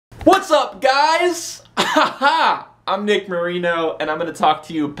What's up, guys? I'm Nick Marino, and I'm gonna talk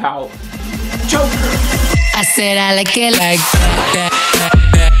to you about Joker. I said I like it like that.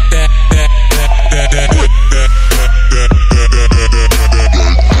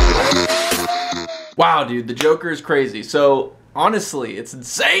 Wow, dude, the Joker is crazy. So honestly, it's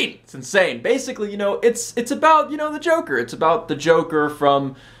insane. It's insane. Basically, you know, it's about, you know, the Joker. It's about the Joker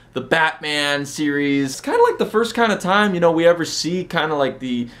from the Batman series. It's kind of like the first kind of time, you know, we ever see kind of like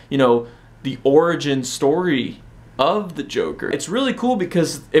the, you know, the origin story of the Joker. It's really cool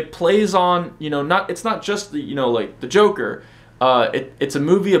because it plays on, you know, it's not just the, you know, like the Joker. It's a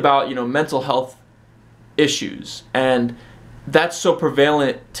movie about, you know, mental health issues, and that's so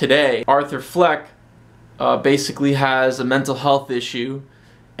prevalent today. Arthur Fleck basically has a mental health issue,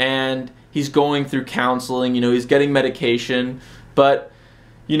 and he's going through counseling, you know, he's getting medication, but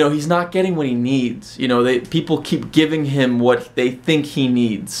you know, he's not getting what he needs. You know, people keep giving him what they think he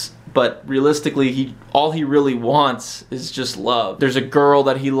needs, but realistically, all he really wants is just love. There's a girl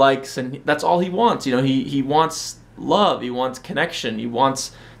that he likes, and that's all he wants. You know, he wants love, he wants connection, he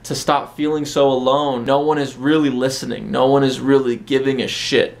wants to stop feeling so alone. No one is really listening, no one is really giving a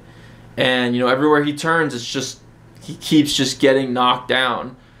shit. And you know, everywhere he turns, it's just, he keeps just getting knocked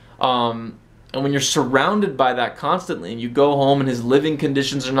down. And when you're surrounded by that constantly, and you go home and his living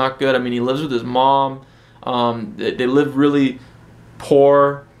conditions are not good. I mean, he lives with his mom. They live really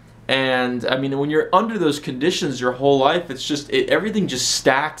poor. And I mean, when you're under those conditions your whole life, it's just, everything just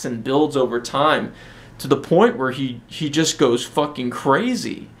stacks and builds over time to the point where he just goes fucking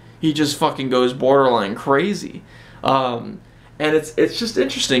crazy. He just fucking goes borderline crazy. And it's just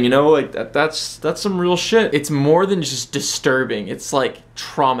interesting, you know, like that's some real shit. It's more than just disturbing. It's like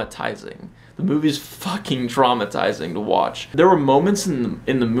traumatizing. The movie's fucking traumatizing to watch. There were moments in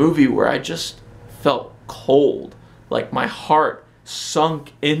the movie where I just felt cold. Like my heart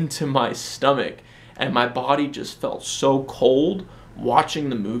sunk into my stomach and my body just felt so cold watching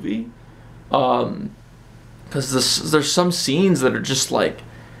the movie. Because there's some scenes that are just like,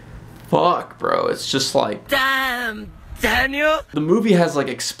 fuck, bro. It's just like, Damn, Daniel. The movie has like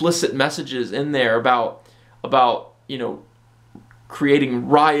explicit messages in there about you know, creating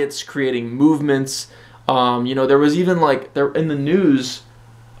riots, creating movements. You know, there was even like, in the news,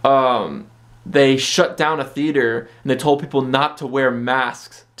 they shut down a theater and they told people not to wear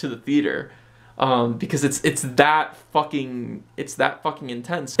masks to the theater because it's that fucking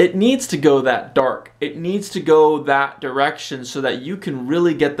intense. It needs to go that dark. It needs to go that direction so that you can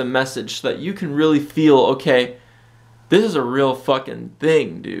really get the message, so that you can really feel, okay, this is a real fucking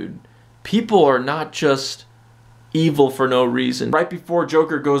thing, dude. People are not just evil for no reason. Right before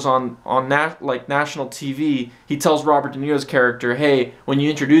Joker goes on national TV, he tells Robert De Niro's character, hey, when you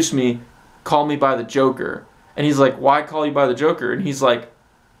introduce me, call me by the Joker. And he's like, why call you by the Joker? And he's like,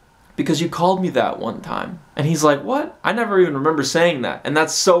 because you called me that one time. And he's like, what? I never even remember saying that. And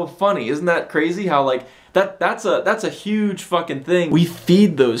that's so funny. Isn't that crazy how like that's a huge fucking thing. We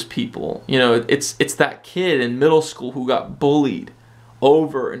feed those people. You know, it's that kid in middle school who got bullied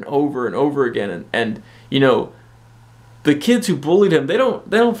over and over and over again, and you know, the kids who bullied him, they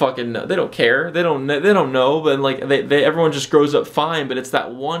don't fucking know. They don't care. They don't know. But like everyone just grows up fine. But it's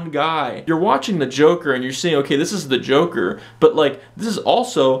that one guy. You're watching the Joker and you're seeing, okay, this is the Joker. But like this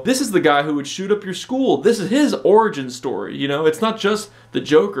is the guy who would shoot up your school. This is his origin story. You know, it's not just the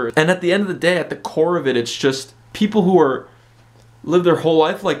Joker. And at the end of the day, at the core of it, it's just people who live their whole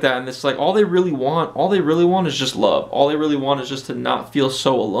life like that. And it's like all they really want is just love. All they really want is just to not feel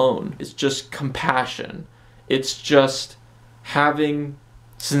so alone. It's just compassion. It's just having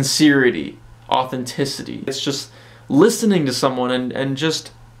sincerity, authenticity. It's just listening to someone and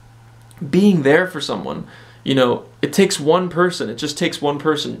just being there for someone. You know, it takes one person. It just takes one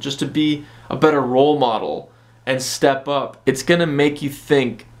person just to be a better role model and step up. It's gonna make you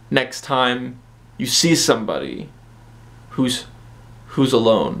think next time you see somebody who's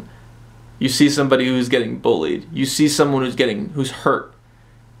alone. You see somebody who's getting bullied. You see someone who's hurt.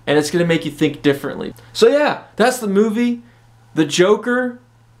 And it's gonna make you think differently. So yeah, that's the movie. The Joker.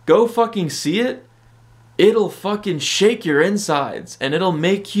 Go fucking see it. It'll fucking shake your insides. And it'll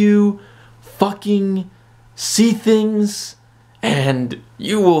make you fucking see things. And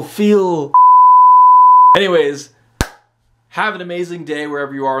you will feel... Anyways, have an amazing day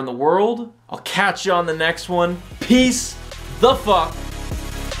wherever you are in the world. I'll catch you on the next one. Peace the fuck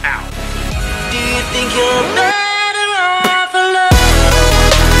out. Do you think you're